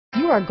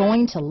are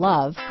going to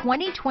love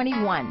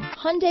 2021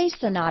 Hyundai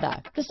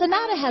Sonata. The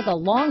Sonata has a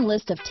long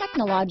list of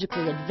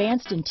technologically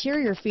advanced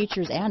interior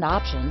features and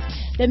options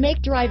that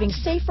make driving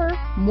safer,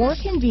 more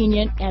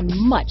convenient, and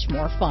much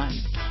more fun.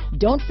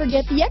 Don't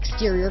forget the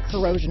exterior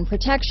corrosion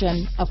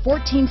protection, a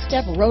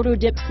 14-step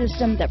roto-dip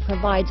system that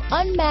provides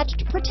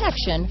unmatched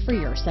protection for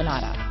your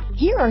Sonata.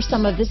 Here are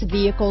some of this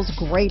vehicle's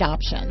great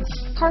options: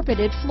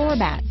 carpeted floor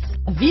mats.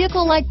 A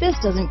vehicle like this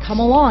doesn't come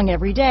along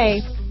every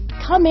day.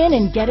 Come in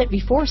and get it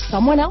before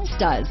someone else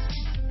does.